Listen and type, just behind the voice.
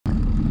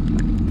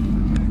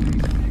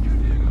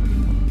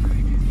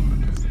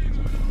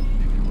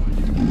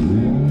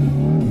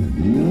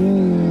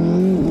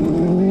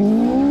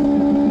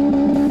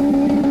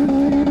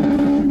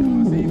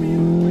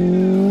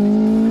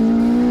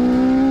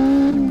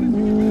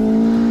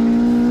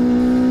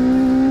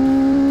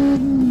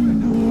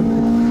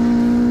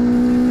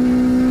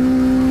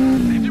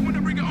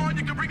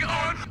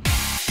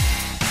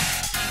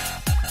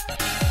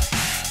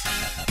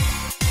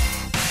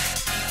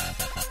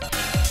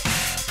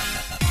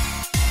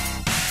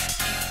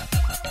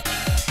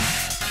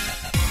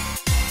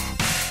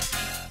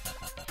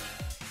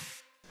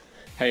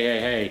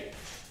Hey.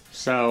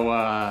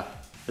 So,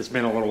 it's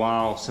been a little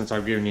while since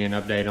I've given you an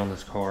update on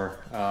this car.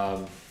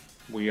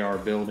 We are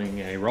building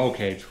a roll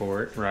cage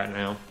for it right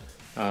now.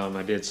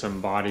 I did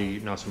some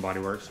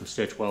some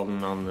stitch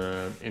welding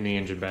in the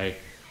engine bay.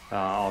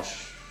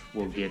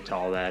 We'll get to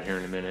all that here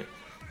in a minute.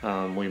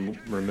 We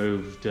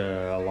removed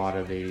a lot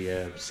of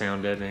the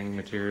sound deadening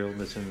material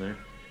that's in there,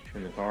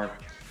 in the car.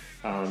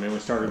 And we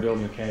started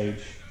building the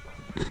cage,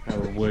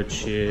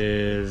 which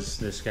is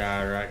this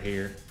guy right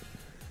here.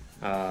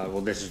 Well,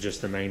 this is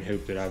just the main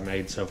hoop that I've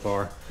made so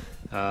far.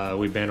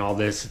 We bent all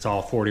this, it's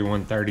all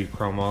 4130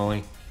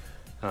 chromoly.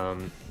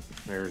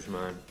 There's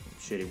my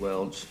shitty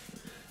welds.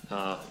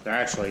 They're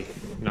actually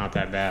not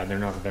that bad. They're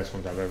not the best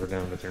ones I've ever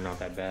done, but they're not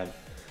that bad.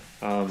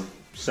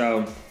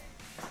 So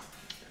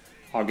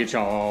I'll get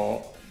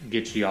all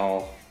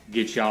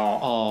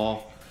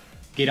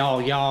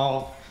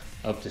y'all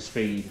up to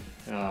speed,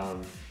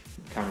 kind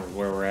of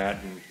where we're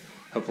at, and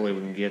hopefully we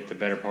can get the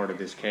better part of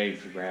this cage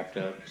wrapped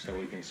up so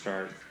we can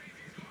start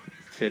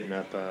fitting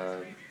up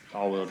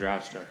all-wheel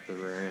drive stuff for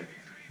the rear end.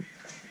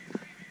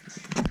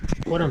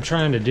 What I'm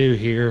trying to do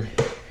here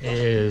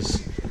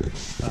is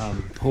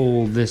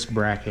pull this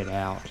bracket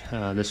out.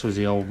 This was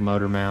the old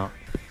motor mount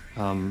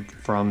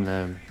from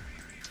the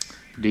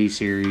D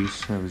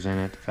series that was in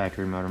it, the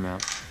factory motor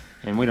mount,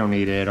 and we don't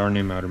need it. Our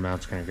new motor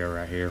mount's going to go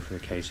right here for the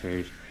K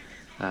series.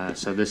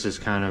 So this is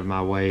kind of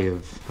my way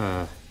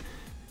of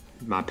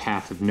my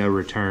path of no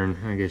return,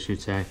 I guess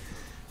you'd say.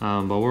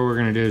 But what we're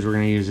going to do is we're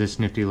going to use this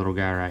nifty little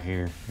guy right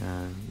here.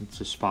 It's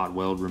a spot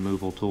weld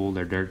removal tool.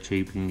 They're dirt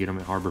cheap. You can get them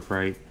at Harbor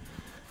Freight.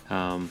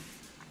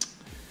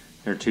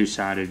 They're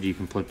two-sided. You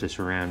can flip this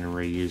around and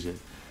reuse it.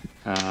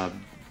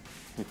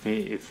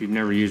 If you've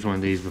never used one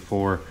of these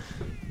before,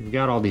 you've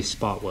got all these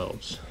spot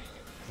welds.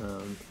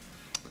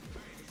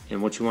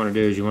 And what you want to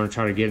do is you want to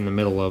try to get in the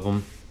middle of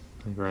them,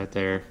 like right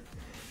there,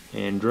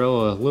 and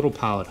drill a little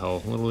pilot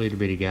hole, a little itty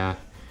bitty guy,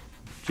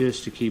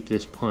 just to keep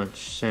this punch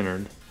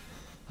centered.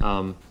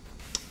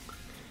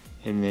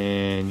 And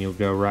then you'll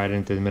go right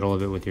into the middle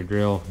of it with your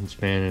drill and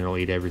spin, and it'll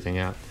eat everything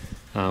up.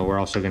 We're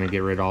also going to get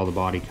rid of all the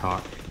body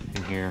cock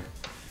in here,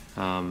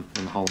 and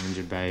the whole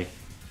engine bay,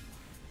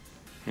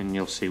 and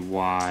you'll see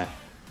why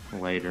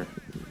later.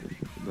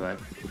 But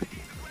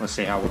let's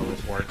see how well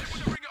this works.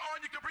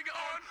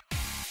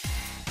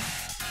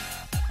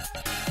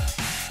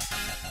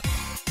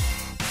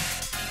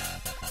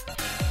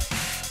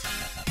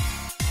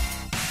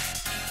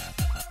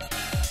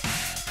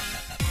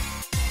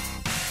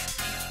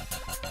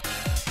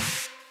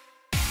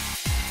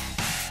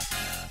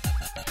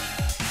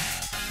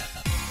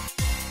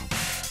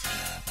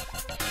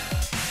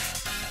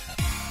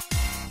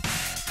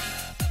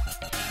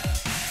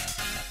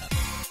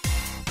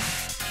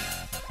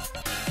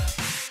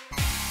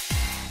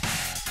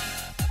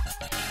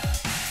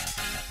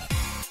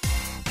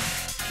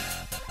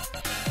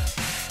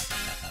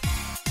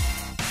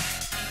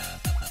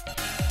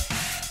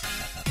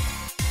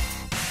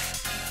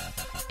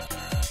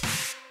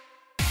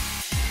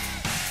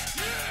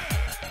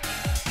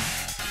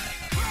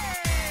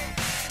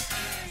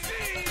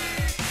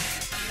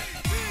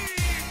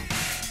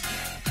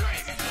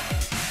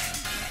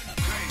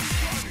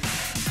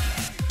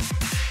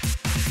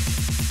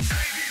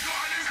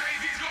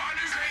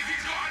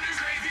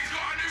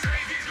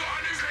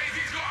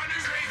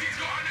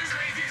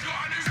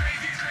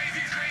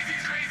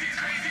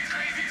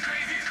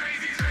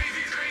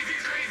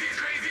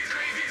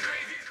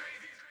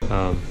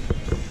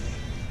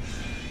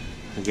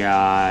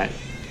 Got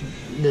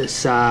this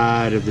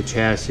side of the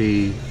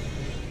chassis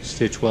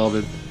stitch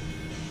welded.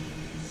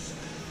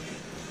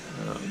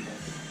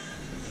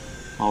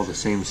 All the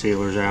seam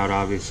sealers out,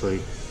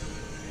 obviously.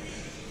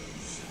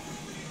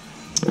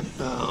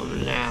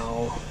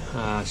 Now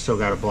I still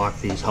got to block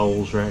these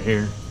holes right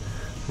here.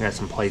 I got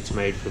some plates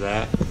made for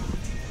that.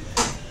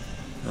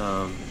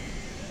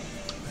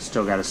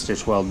 Still got to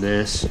stitch weld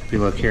this. If you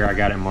look here, I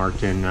got it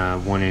marked in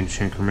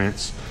 1-inch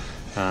increments.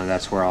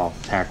 That's where I'll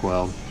tack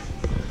weld.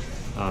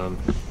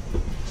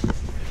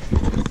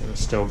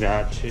 Still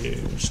got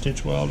to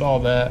stitch weld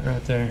all that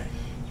right there.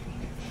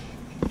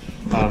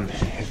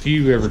 If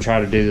you ever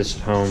try to do this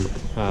at home,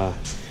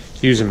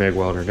 use a MIG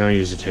welder. Don't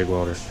use a TIG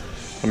welder.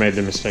 I made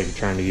the mistake of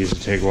trying to use a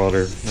TIG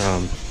welder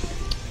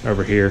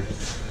over here.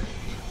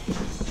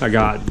 I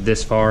got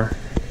this far.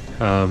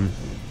 Then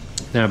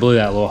I blew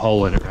that little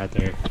hole in it right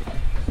there,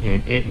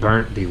 and it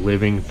burnt the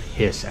living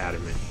piss out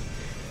of me.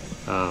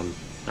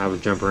 I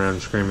was jumping around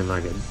and screaming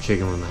like a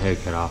chicken with my head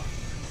cut off.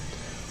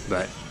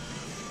 But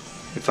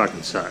it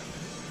fucking sucked.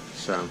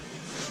 So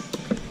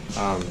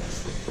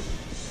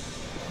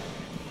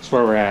that's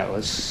where we're at.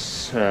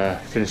 Let's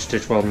finish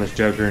stitch welding this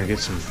joker and get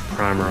some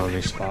primer on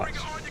these spots.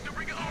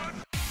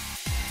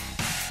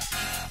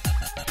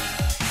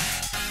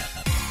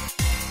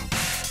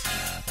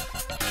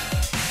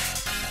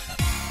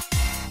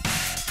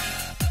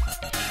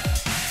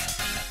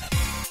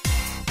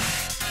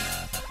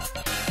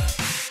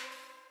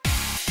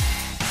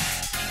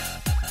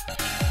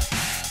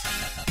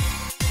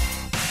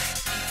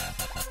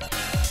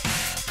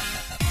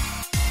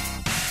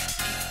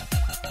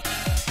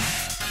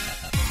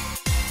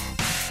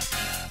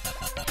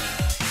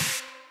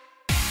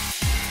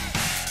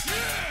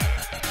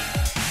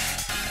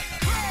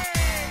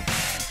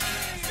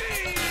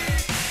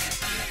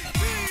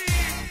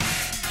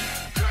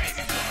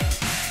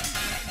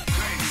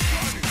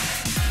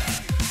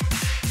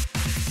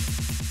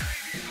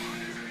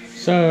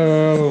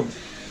 So,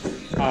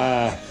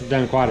 I've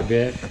done quite a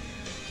bit.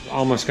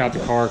 Almost got the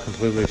car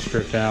completely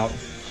stripped out.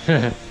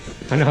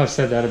 I know I've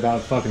said that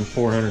about fucking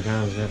 400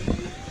 times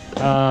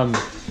now.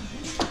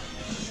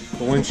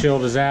 The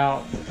windshield is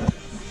out.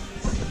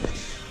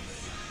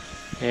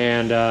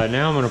 And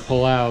now I'm going to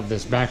pull out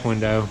this back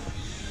window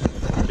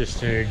just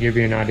to give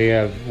you an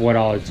idea of what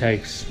all it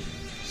takes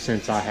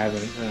since I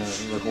haven't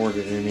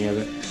recorded any of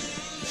it.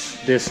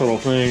 This little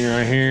thing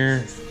right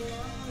here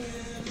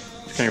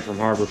came from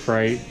Harbor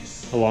Freight,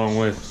 along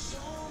with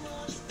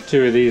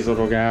 2 of these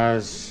little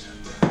guys.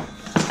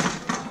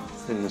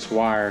 And this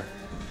wire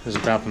is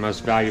about the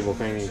most valuable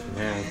thing you can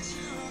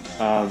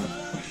have.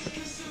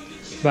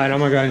 But I'm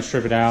gonna go ahead and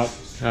strip it out.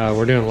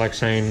 We're doing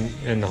Lexane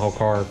in the whole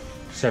car,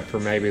 except for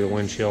maybe the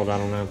windshield, I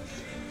don't know.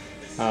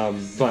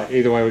 But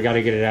either way, we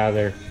gotta get it out of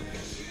there.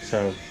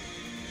 So,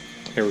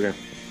 here we go.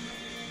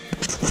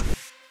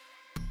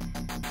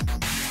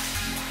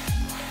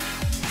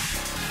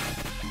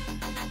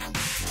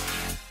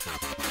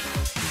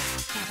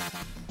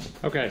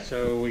 Okay,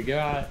 so we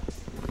got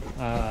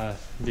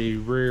the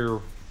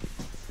rear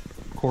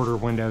quarter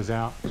windows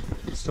out.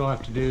 Still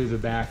have to do the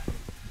back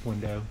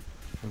windshield.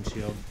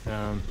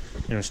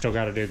 Still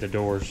got to do the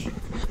doors,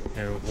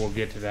 and we'll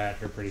get to that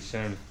here pretty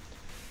soon.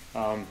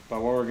 But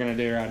what we're gonna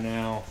do right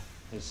now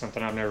is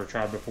something I've never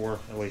tried before,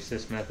 at least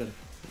this method.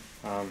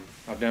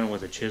 I've done it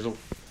with a chisel,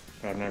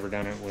 but I've never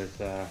done it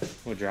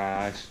with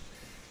dry ice.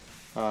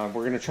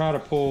 We're gonna try to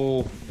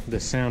pull the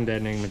sound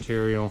deadening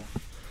material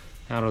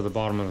out of the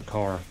bottom of the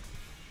car.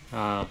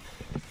 And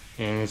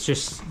it's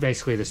just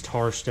basically this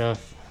tar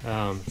stuff.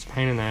 It's a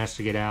pain in the ass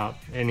to get out.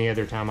 Any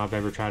other time I've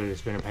ever tried it,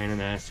 it's been a pain in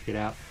the ass to get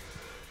out.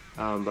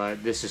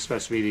 But this is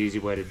supposed to be the easy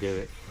way to do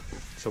it.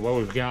 So what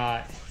we've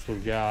got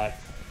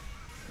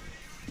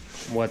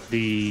what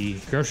the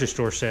grocery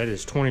store said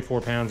is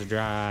 24 pounds of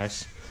dry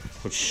ice,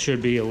 which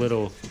should be a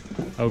little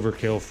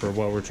overkill for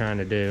what we're trying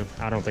to do.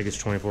 I don't think it's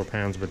 24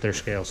 pounds, but their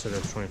scale said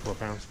it's 24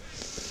 pounds.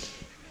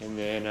 And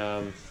then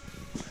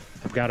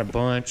I've got a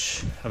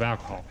bunch of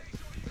alcohol.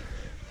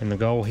 And the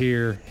goal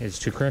here is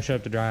to crush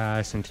up the dry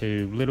ice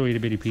into little itty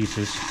bitty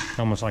pieces,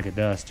 almost like a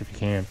dust if you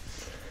can.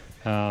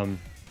 And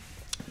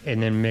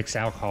then mix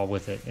alcohol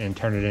with it and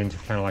turn it into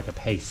kind of like a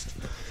paste.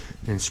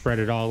 And spread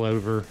it all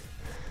over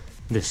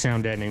the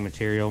sound deadening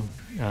material.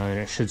 And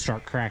it should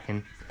start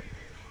cracking,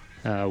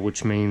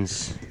 which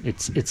means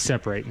it's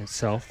separating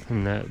itself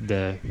and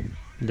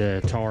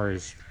the tar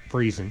is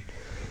freezing.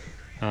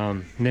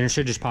 And then it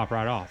should just pop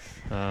right off.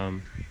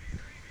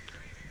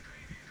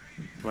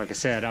 Like I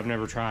said, I've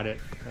never tried it.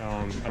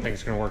 I think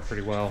it's going to work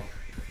pretty well.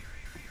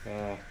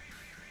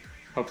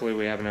 Hopefully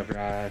we have enough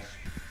dry ice.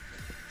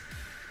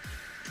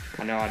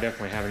 I know I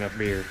definitely have enough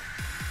beer.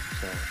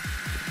 So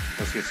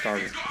let's get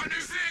started.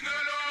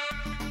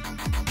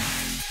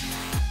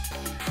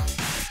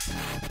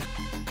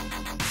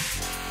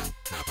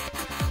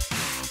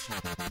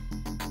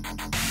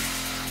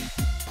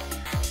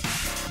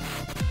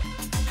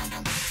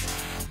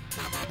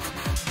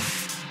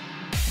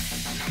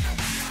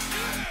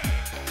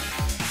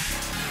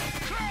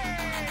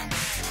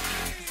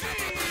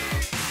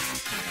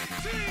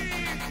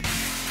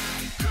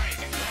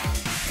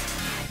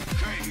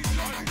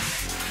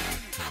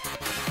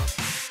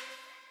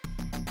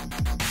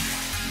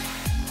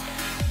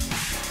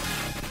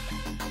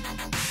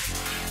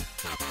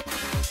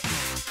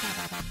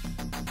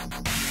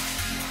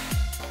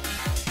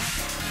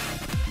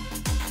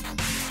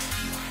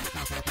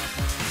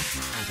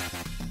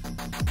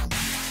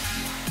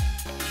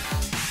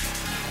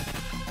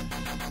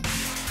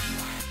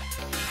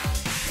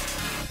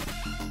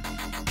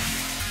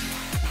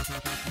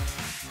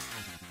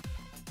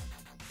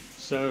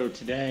 So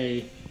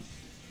today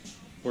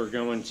we're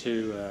going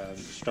to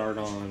start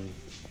on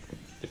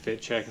the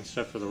fit check and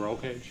stuff for the roll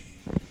cage.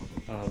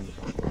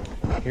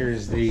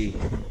 Here's the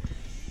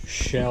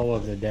shell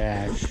of the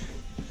dash.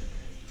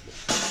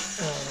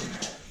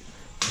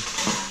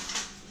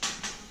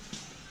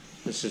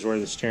 This is where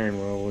the steering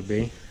wheel would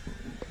be.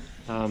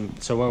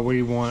 So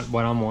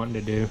what I'm wanting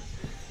to do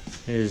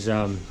is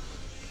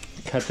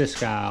cut this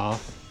guy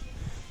off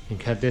and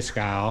cut this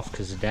guy off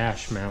because the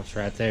dash mounts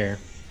right there.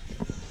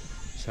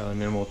 So,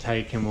 and then we'll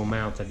take and we'll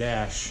mount the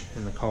dash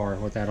in the car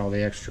without all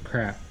the extra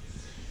crap.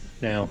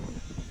 Now,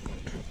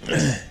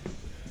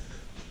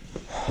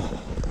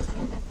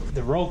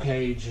 the roll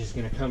cage is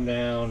going to come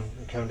down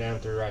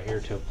through right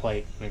here to a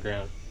plate in the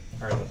ground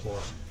or on the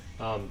floor.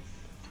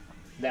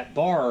 That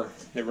bar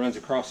that runs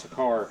across the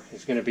car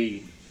is going to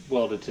be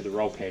welded to the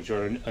roll cage,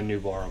 or a new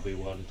bar will be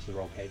welded to the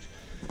roll cage.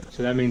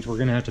 So that means we're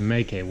going to have to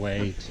make a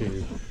way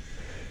to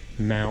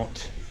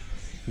mount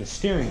the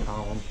steering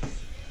column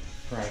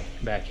right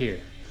back here.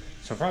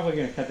 So I'm probably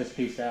going to cut this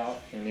piece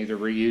out and either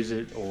reuse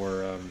it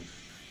or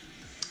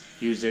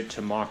use it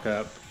to mock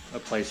up a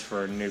place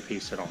for a new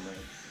piece that I'll make.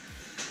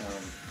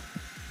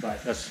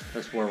 But that's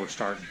where we're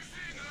starting.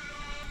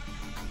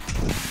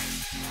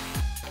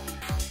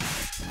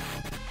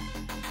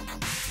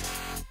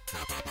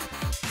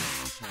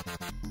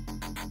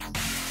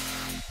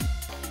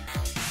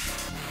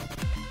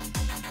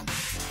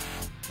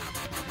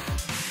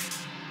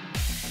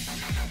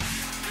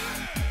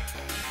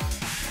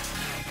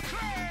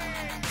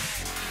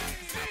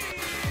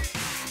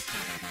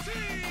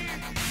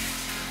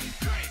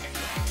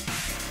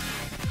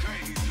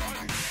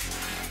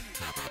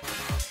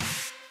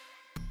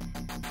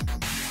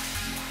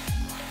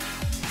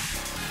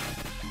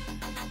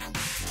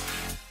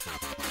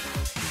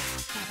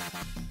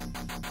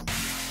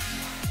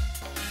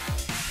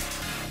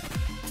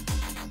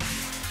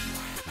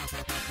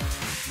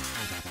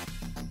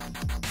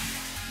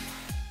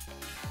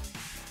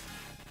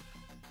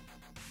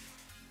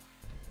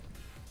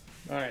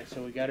 Alright,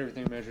 so we got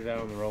everything measured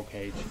out on the roll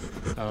cage.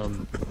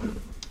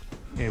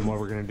 And what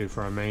we're going to do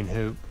for our main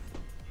hoop,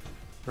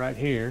 right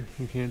here,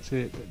 you can't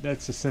see it, but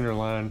that's the center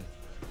line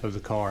of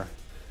the car.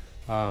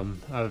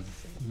 I've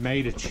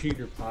made a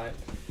cheater pipe,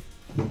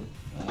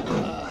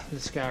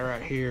 this guy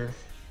right here,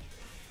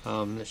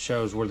 that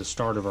shows where the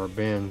start of our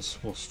bends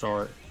will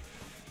start.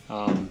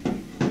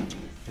 And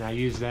I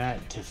use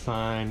that to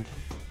find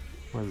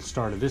where the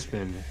start of this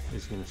bend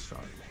is going to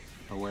start,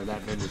 or where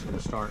that bend is going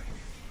to start.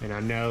 And I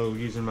know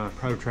using my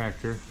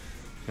protractor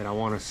that I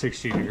want a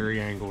 60-degree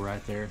angle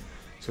right there.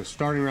 So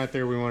starting right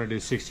there, we want to do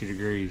 60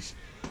 degrees.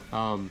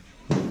 That's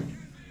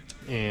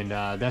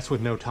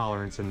with no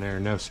tolerance in there,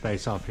 no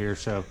space off here.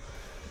 So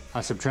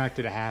I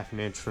subtracted a 1/2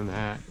 inch from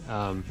that,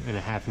 and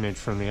a 1/2 inch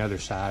from the other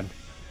side.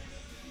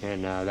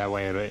 And that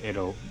way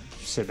it'll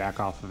sit back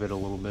off of it a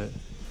little bit.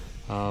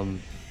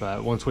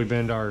 But once we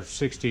bend our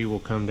 60, we'll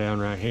come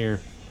down right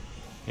here.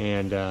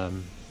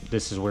 And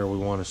this is where we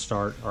want to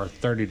start our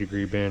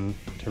 30-degree bend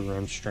to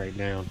run straight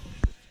down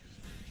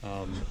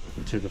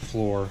to the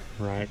floor,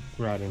 right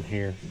in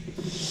here,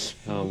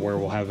 where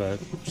we'll have a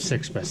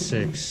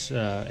 6x6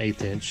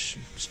 1/8 inch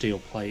steel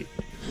plate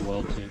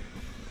weld to.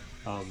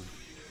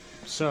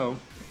 So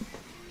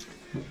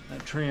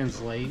that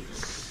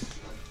translates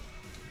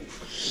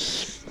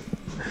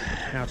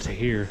out to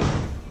here.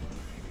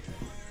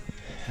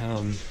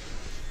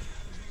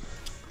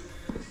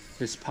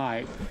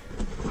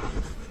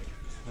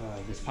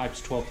 This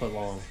pipe's 12 foot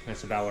long.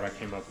 That's about what I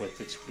came up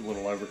with. It's a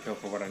little overkill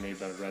for what I need,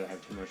 but I'd rather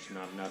have too much than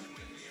not enough.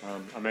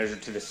 I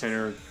measured to the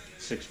center,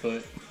 6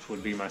 foot, which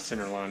would be my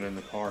center line in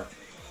the car.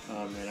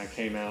 And I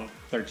came out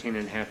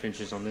 13.5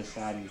 inches on this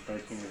side and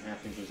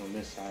 13.5 inches on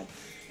this side.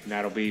 And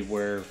that'll be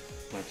where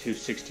my two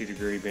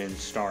 60-degree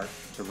bends start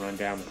to run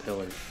down the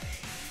pillar.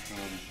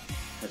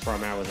 That's where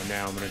I'm at with it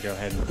now. I'm going to go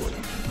ahead and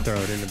throw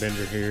it in the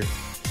bender here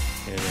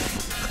and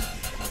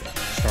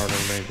start on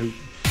the main hoop.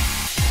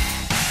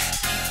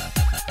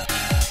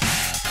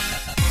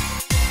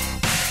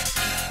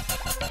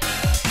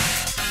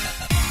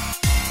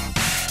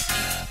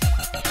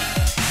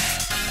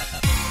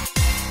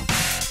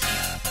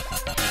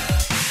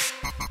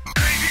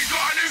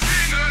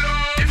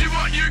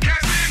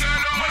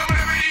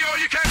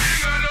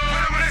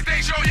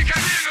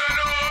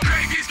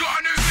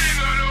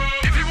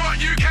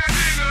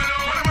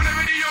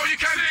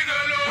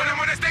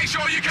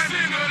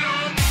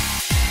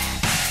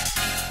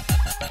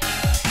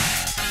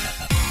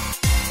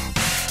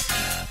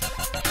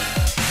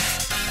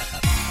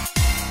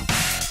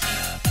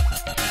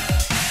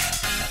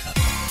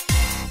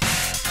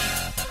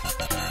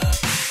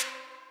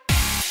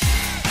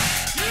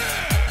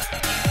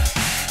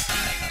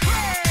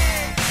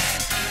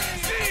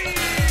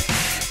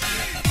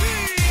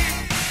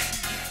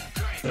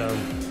 So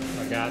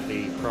I got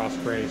the cross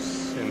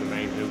brace and the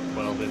main hoop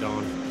welded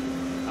on.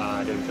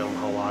 I didn't film a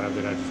whole lot of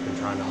it. I've just been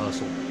trying to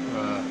hustle,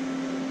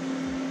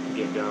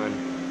 get done.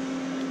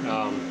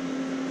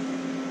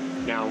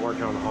 Now I'm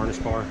working on the harness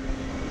bar.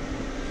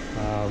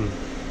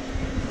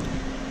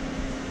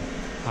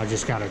 I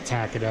just got to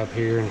tack it up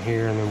here and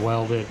then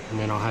weld it, and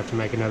then I'll have to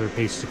make another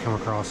piece to come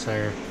across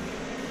there.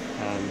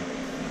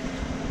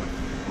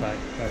 But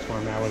that's where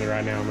I'm at with it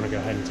right now. I'm going to go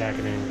ahead and tack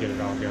it in and get it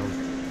all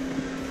going.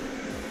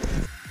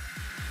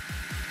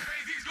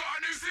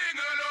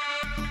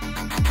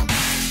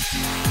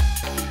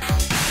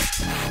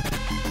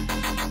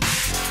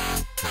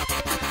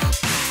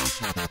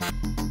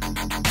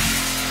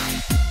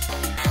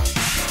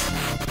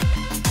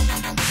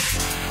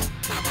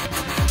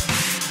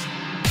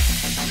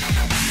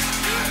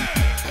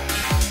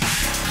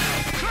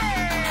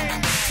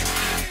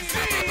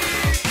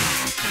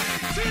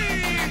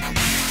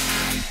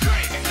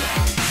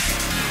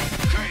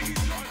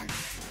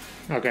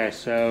 Okay,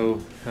 so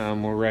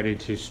we're ready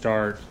to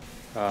start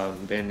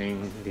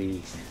bending the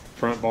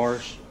front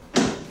bars.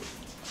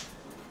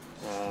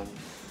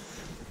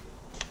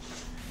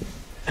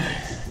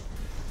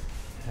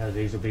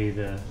 These will be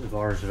the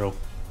bars that'll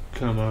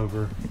come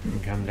over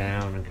and come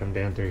down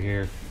through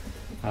here.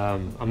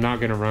 I'm not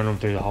going to run them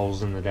through the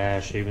holes in the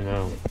dash, even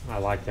though I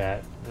like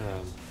that.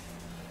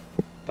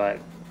 But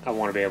I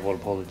want to be able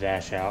to pull the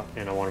dash out,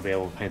 and I want to be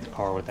able to paint the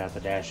car without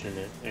the dash in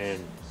it.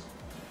 And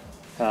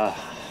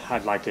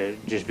I'd like to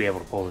just be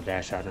able to pull the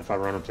dash out, and if I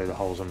run them through the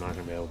holes, I'm not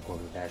going to be able to pull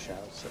the dash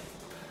out. So,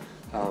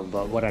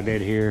 but what I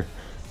did here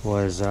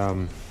was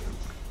I'm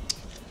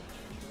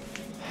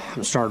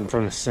starting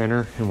from the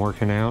center and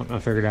working out. I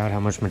figured out how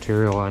much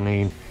material I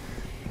need.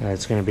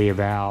 It's going to be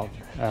about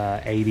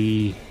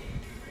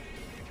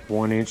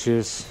 81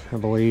 inches, I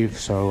believe.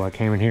 So I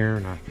came in here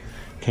and I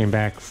came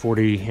back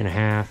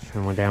 40.5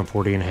 and went down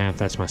 40.5.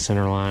 That's my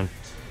center line.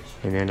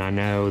 And then I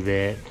know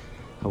that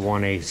I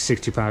want a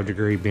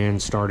 65-degree bend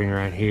starting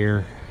right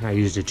here. I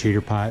used a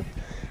cheater pipe.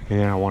 And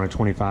then I want a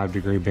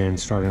 25-degree bend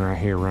starting right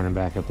here, running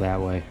back up that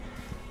way.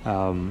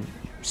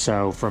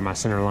 So from my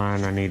center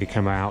line, I need to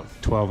come out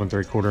 12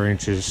 3/4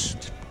 inches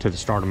to the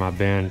start of my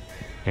bend,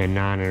 and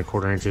 9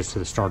 1/4 inches to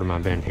the start of my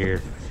bend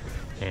here.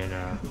 And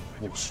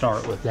we'll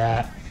start with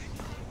that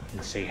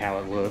and see how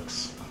it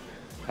looks.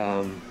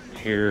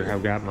 Here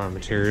I've got my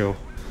material,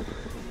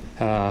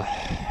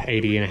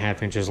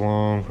 80.5 inches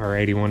long, or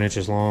 81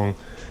 inches long,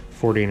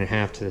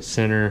 40.5 to the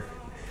center,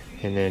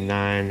 and then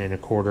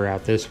 9.25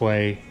 out this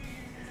way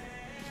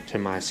to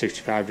my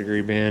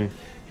 65-degree bend,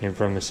 and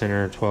from the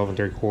center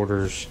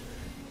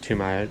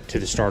 12.75 to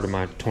the start of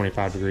my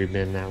 25-degree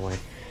bend that way.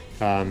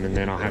 And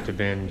then I'll have to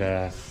bend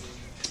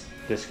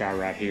this guy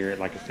right here at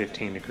like a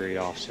 15-degree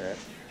offset.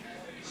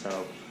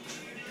 So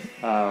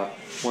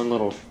one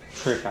little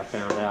trick I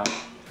found out.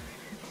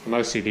 I'm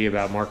OCD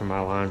about marking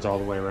my lines all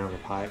the way around the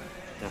pipe.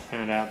 And I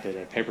found out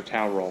that a paper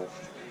towel roll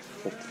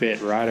will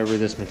fit right over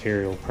this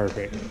material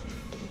perfect.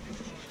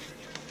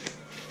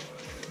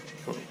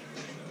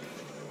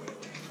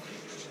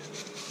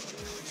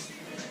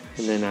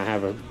 And then I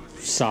have a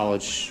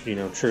solid,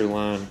 true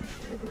line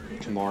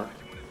to mark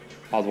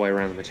all the way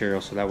around the material,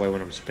 so that way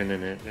when I'm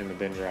spinning it in the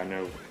bender, I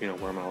know,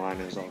 where my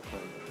line is all the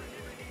time.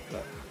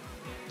 But,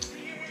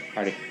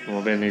 alrighty,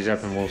 we'll bend these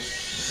up and we'll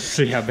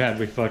see how bad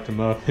we fucked them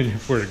up, and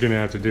if we're gonna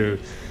have to do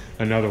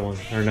another one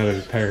or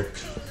another pair.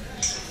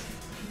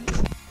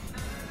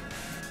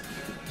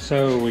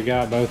 So we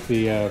got both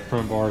the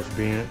front bars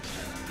bent.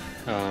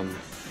 I've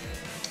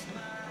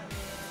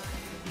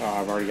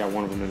already got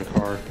one of them in the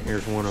car.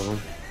 Here's one of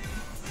them.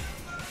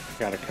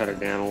 Got to cut it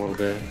down a little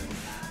bit.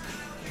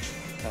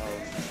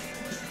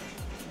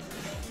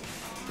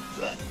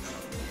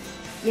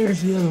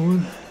 There's the other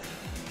one.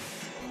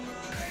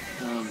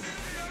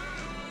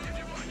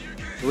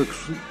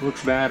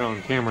 Looks bad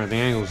on camera. The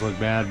angles look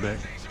bad, but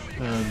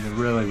they're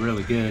really,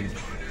 really good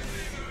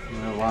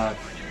in real life.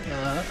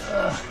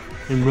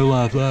 In real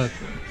life,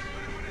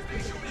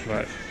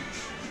 But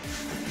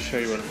I'll show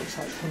you what it looks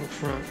like from the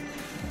front.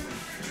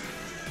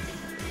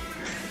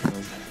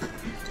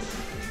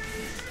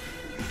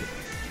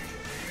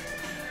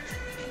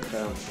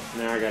 So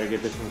now I got to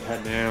get this one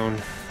cut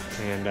down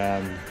and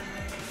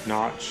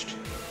notched,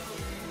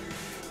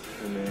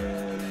 and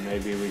then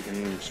maybe we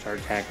can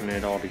start tacking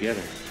it all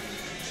together.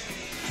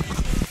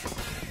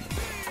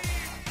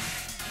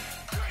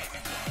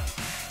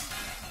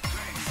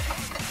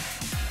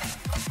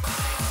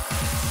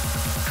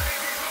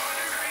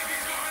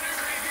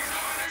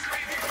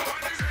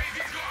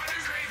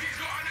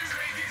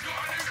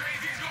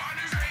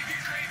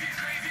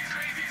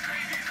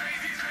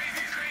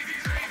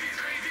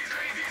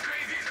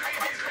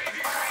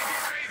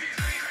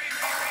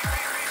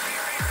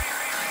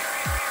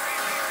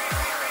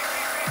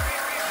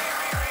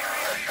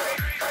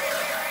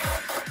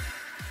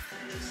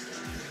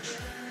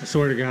 I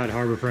swear to God,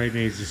 Harbor Freight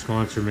needs to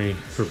sponsor me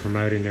for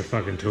promoting their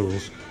fucking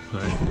tools.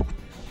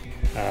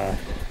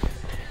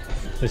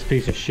 This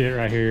piece of shit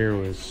right here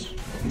was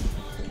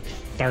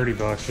 30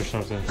 bucks or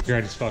something.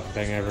 Greatest fucking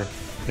thing ever.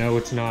 No,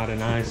 it's not a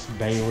nice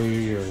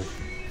Bailey or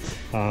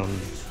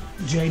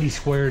JD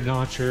Squared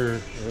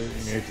notcher.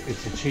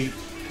 It's a cheap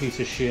piece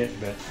of shit,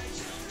 but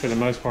for the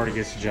most part, it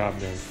gets the job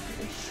done.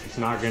 It's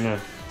not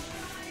gonna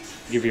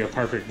give you a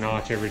perfect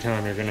notch every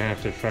time. You're gonna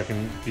have to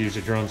fucking use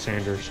a drum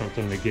sander or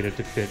something to get it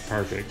to fit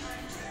perfect.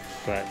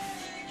 But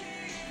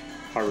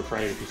Harbor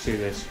Freight, if you see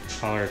this,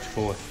 holler at your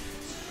boy.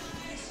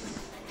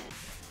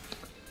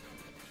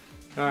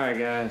 Alright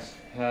guys,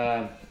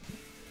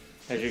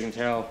 as you can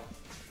tell,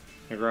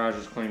 the garage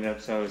is cleaned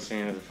up, so it's the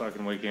end of the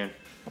fucking weekend.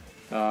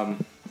 I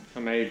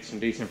made some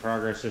decent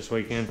progress this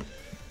weekend.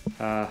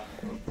 I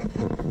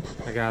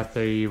got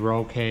the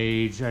roll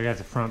cage, I got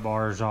the front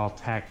bars all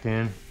tacked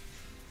in.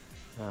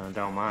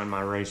 Don't mind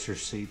my racer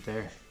seat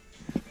there.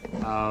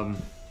 I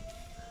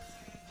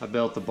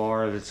built the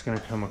bar that's going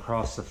to come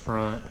across the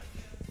front,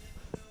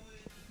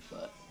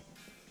 but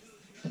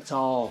it's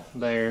all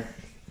there.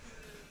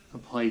 The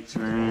plates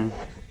are in.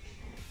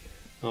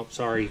 Oh,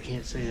 sorry, you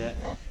can't see that.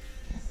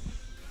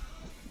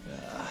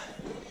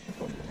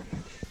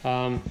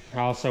 I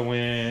also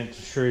went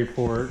to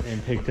Shreveport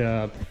and picked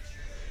up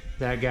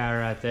that guy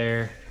right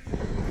there,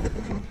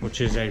 which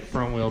is a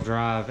front-wheel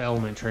drive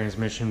element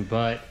transmission,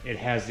 but it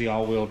has the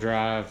all-wheel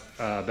drive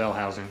bell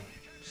housing.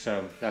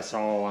 So that's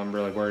all I'm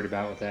really worried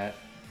about with that.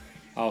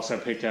 I also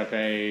picked up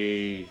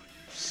a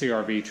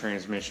CRV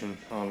transmission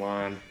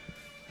online.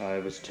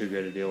 It was too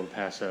good a deal to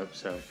pass up,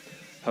 so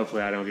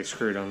hopefully I don't get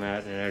screwed on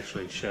that and it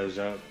actually shows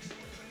up.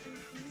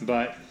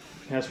 But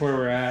that's where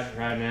we're at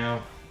right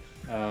now.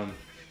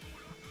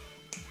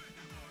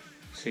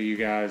 See you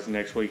guys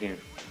next weekend.